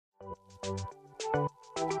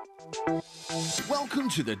Welcome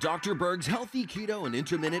to the Dr. Berg's Healthy Keto and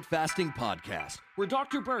Intermittent Fasting Podcast, where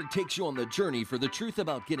Dr. Berg takes you on the journey for the truth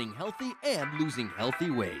about getting healthy and losing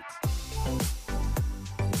healthy weight.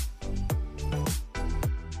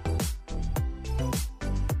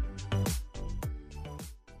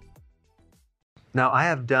 Now, I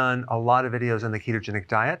have done a lot of videos on the ketogenic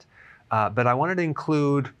diet, but I wanted to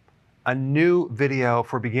include a new video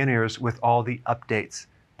for beginners with all the updates,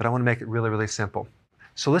 but I want to make it really, really simple.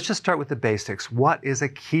 So let's just start with the basics. What is a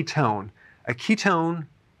ketone? A ketone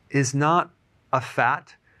is not a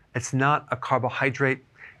fat, it's not a carbohydrate,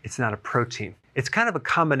 it's not a protein. It's kind of a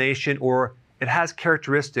combination, or it has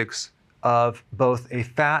characteristics of both a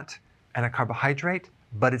fat and a carbohydrate,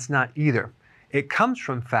 but it's not either. It comes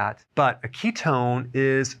from fat, but a ketone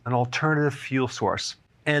is an alternative fuel source.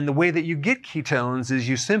 And the way that you get ketones is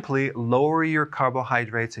you simply lower your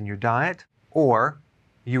carbohydrates in your diet, or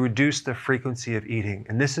you reduce the frequency of eating.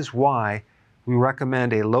 And this is why we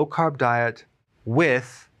recommend a low-carb diet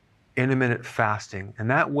with intermittent fasting. And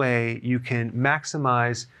that way you can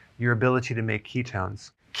maximize your ability to make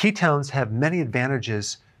ketones. Ketones have many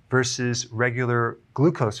advantages versus regular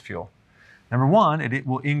glucose fuel. Number one, it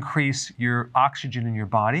will increase your oxygen in your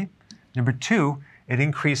body. Number two, it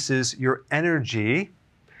increases your energy.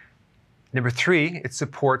 Number three, it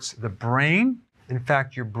supports the brain. In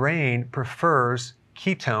fact, your brain prefers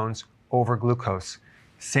ketones over glucose.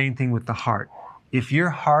 Same thing with the heart. If your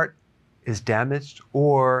heart is damaged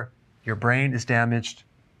or your brain is damaged,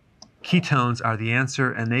 ketones are the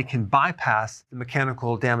answer, and they can bypass the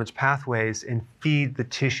mechanical damage pathways and feed the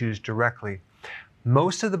tissues directly.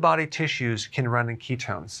 Most of the body tissues can run in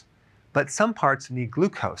ketones, but some parts need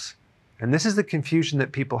glucose. And this is the confusion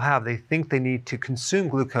that people have. They think they need to consume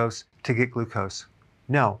glucose to get glucose.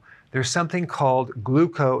 No, there's something called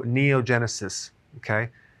gluconeogenesis. Okay,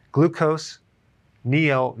 glucose,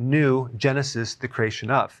 new, genesis, the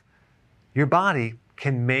creation of. Your body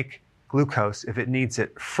can make glucose if it needs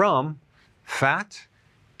it from fat,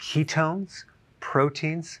 ketones,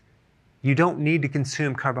 proteins. You don't need to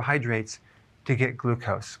consume carbohydrates to get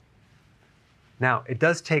glucose. Now, it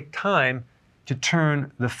does take time to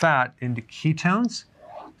turn the fat into ketones.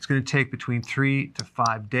 It's going to take between 3 to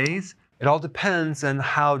 5 days. It all depends on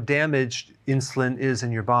how damaged insulin is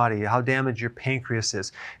in your body, how damaged your pancreas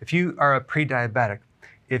is. If you are a pre-diabetic,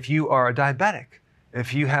 if you are a diabetic,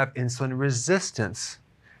 if you have insulin resistance,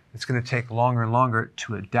 it's going to take longer and longer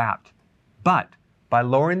to adapt. But by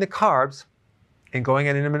lowering the carbs and going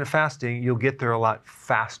on intermittent fasting, you'll get there a lot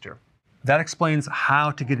faster. That explains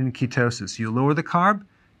how to get into ketosis. You lower the carb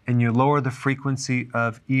and you lower the frequency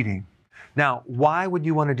of eating. Now, why would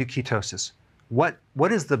you want to do ketosis? What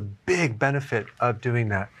is the big benefit of doing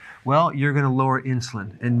that? Well, you're going to lower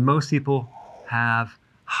insulin, and most people have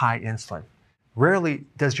high insulin. Rarely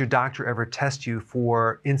does your doctor ever test you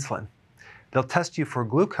for insulin. They'll test you for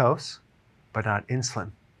glucose, but not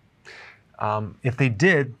insulin. If they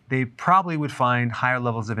did, they probably would find higher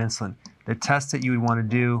levels of insulin. The test that you would want to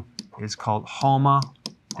do is called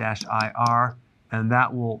HOMA-IR, and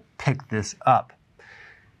that will pick this up.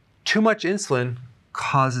 Too much insulin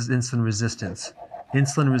causes insulin resistance.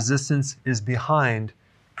 Insulin resistance is behind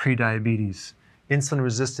prediabetes. Insulin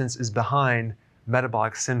resistance is behind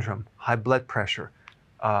metabolic syndrome, high blood pressure,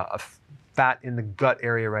 fat in the gut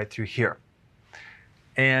area right through here.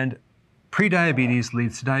 And prediabetes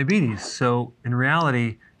leads to diabetes. So in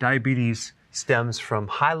reality, diabetes stems from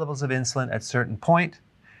high levels of insulin at a certain point.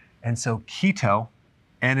 And so keto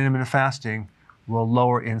and intermittent fasting will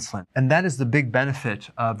lower insulin. And that is the big benefit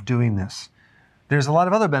of doing this. There's a lot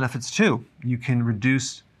of other benefits too. You can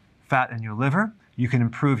reduce fat in your liver. You can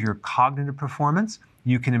improve your cognitive performance.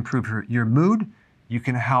 You can improve your mood. You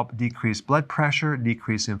can help decrease blood pressure,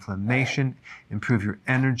 decrease inflammation, improve your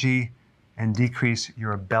energy, and decrease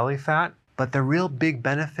your belly fat. But the real big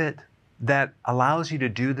benefit that allows you to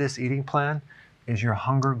do this eating plan is your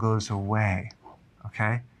hunger goes away,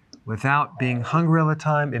 okay? Without being hungry all the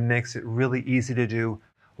time, it makes it really easy to do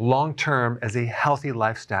long-term as a healthy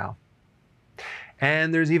lifestyle.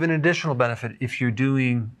 And there's even an additional benefit if you're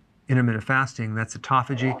doing intermittent fasting, that's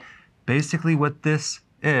autophagy. Basically what this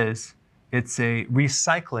is, it's a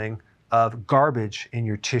recycling of garbage in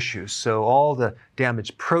your tissues. So all the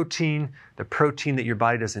damaged protein, the protein that your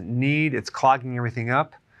body doesn't need, it's clogging everything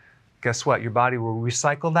up. Guess what? Your body will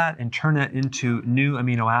recycle that and turn it into new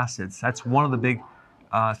amino acids. That's one of the big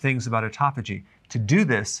things about autophagy. To do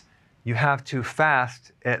this, you have to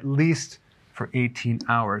fast at least for 18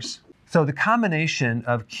 hours. So the combination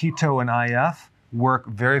of keto and IF work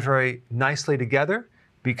very, very nicely together,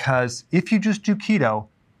 because if you just do keto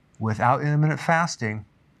without intermittent fasting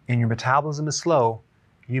and your metabolism is slow,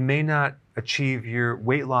 you may not achieve your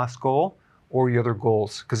weight loss goal or your other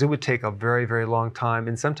goals, because it would take a very, very long time,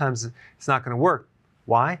 and sometimes it's not going to work.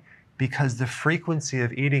 Why? Because the frequency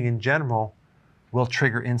of eating in general will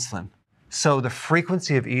trigger insulin. So the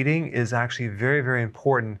frequency of eating is actually very, very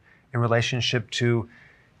important in relationship to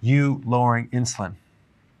you lowering insulin.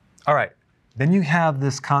 All right, then you have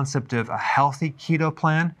this concept of a healthy keto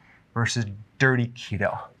plan versus dirty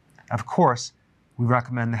keto. Of course, we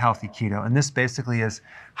recommend the healthy keto, and this basically is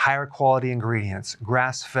higher quality ingredients,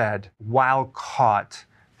 grass-fed, wild-caught,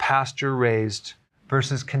 pasture-raised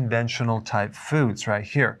versus conventional type foods right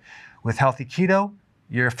here. With healthy keto,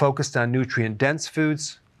 you're focused on nutrient-dense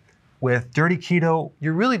foods. With dirty keto,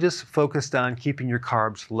 you're really just focused on keeping your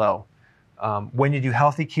carbs low. When you do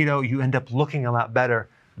healthy keto, you end up looking a lot better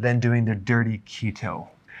than doing the dirty keto.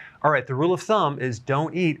 All right, the rule of thumb is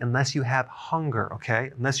don't eat unless you have hunger,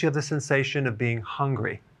 okay? Unless you have the sensation of being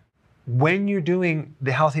hungry. When you're doing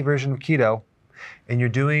the healthy version of keto and you're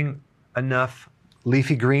doing enough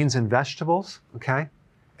leafy greens and vegetables, okay?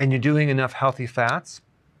 And you're doing enough healthy fats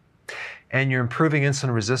and you're improving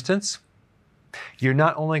insulin resistance, you're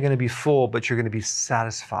not only going to be full, but you're going to be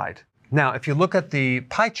satisfied. Now, if you look at the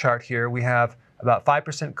pie chart here, we have about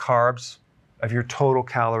 5% carbs of your total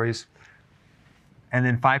calories, and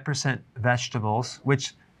then 5% vegetables,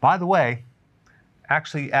 which, by the way,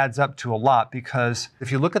 actually adds up to a lot, because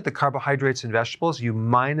if you look at the carbohydrates and vegetables, you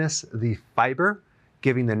minus the fiber,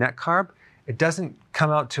 giving the net carb, it doesn't come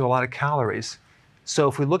out to a lot of calories. So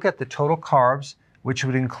if we look at the total carbs, which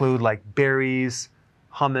would include like berries,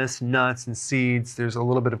 hummus, nuts, and seeds, there's a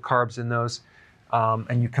little bit of carbs in those,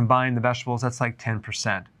 and you combine the vegetables, that's like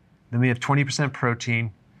 10%. Then we have 20%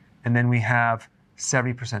 protein, and then we have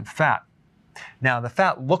 70% fat. Now, the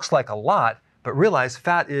fat looks like a lot, but realize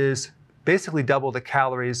fat is basically double the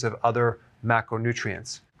calories of other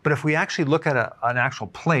macronutrients. But if we actually look at an actual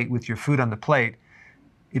plate with your food on the plate,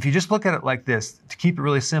 if you just look at it like this, to keep it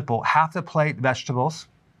really simple, half the plate vegetables,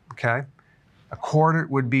 okay? A quarter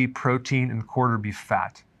would be protein and a quarter would be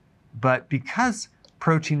fat. But because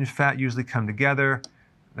protein and fat usually come together,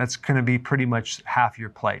 that's going to be pretty much half your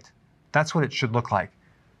plate. That's what it should look like.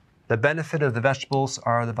 The benefit of the vegetables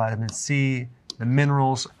are the vitamin C, the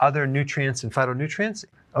minerals, other nutrients and phytonutrients.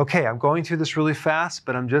 Okay, I'm going through this really fast,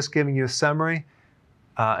 but I'm just giving you a summary.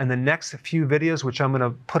 In the next few videos, which I'm going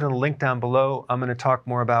to put in a link down below, I'm going to talk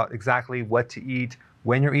more about exactly what to eat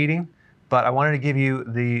when you're eating. But I wanted to give you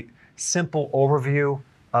the simple overview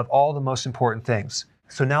of all the most important things.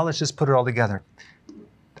 So now let's just put it all together.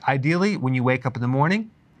 Ideally, when you wake up in the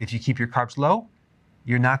morning, if you keep your carbs low,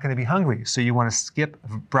 you're not going to be hungry. So you want to skip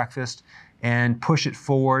breakfast and push it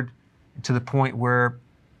forward to the point where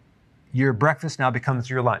your breakfast now becomes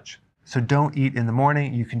your lunch. So don't eat in the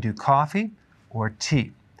morning. You can do coffee or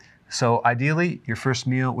tea. So ideally, your first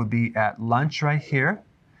meal would be at lunch right here,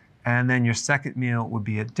 and then your second meal would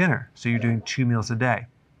be at dinner. So you're doing 2 meals a day.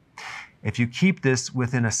 If you keep this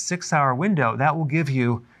within a 6-hour window, that will give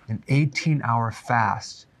you an 18-hour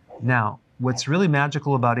fast. Now, what's really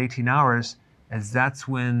magical about 18 hours is that's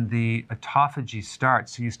when the autophagy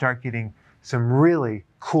starts. So you start getting some really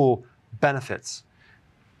cool benefits.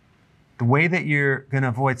 The way that you're going to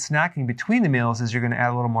avoid snacking between the meals is you're going to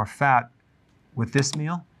add a little more fat with this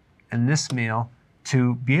meal and this meal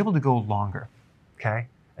to be able to go longer, okay?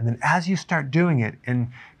 And then as you start doing it and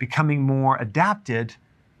becoming more adapted,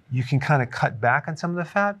 you can kind of cut back on some of the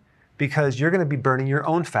fat because you're going to be burning your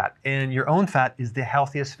own fat. And your own fat is the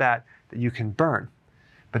healthiest fat that you can burn.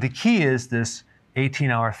 But the key is this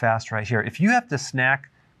 18-hour fast right here. If you have to snack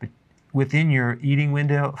within your eating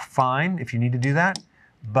window, fine, if you need to do that.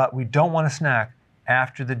 But we don't want to snack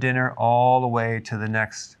after the dinner all the way to the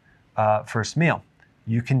next first meal.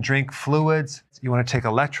 You can drink fluids. You want to take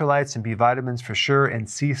electrolytes and B vitamins for sure, and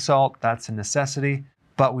sea salt, that's a necessity.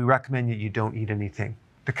 But we recommend that you don't eat anything.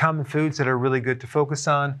 The common foods that are really good to focus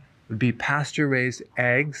on would be pasture-raised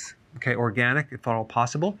eggs, okay, organic if at all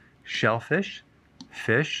possible, shellfish,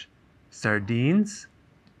 fish, sardines,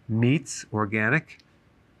 meats, organic,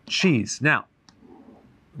 cheese. Now,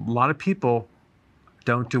 a lot of people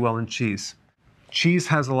don't do well in cheese. Cheese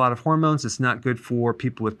has a lot of hormones. It's not good for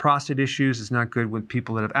people with prostate issues. It's not good with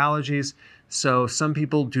people that have allergies. So some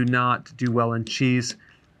people do not do well in cheese.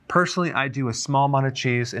 Personally, I do a small amount of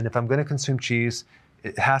cheese, and if I'm going to consume cheese,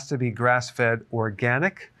 it has to be grass-fed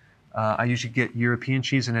organic. I usually get European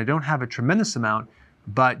cheese, and I don't have a tremendous amount,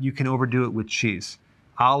 but you can overdo it with cheese.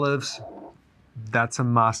 Olives, that's a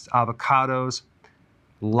must. Avocados,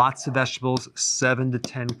 lots of vegetables, 7 to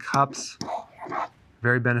 10 cups,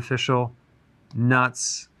 very beneficial.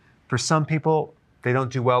 Nuts, for some people, they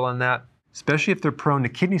don't do well on that. Especially if they're prone to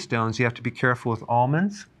kidney stones, you have to be careful with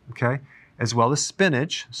almonds, okay, as well as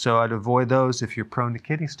spinach. So I'd avoid those if you're prone to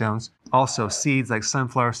kidney stones. Also, seeds like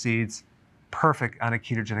sunflower seeds, perfect on a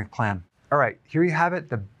ketogenic plan. All right, here you have it,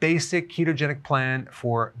 the basic ketogenic plan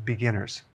for beginners.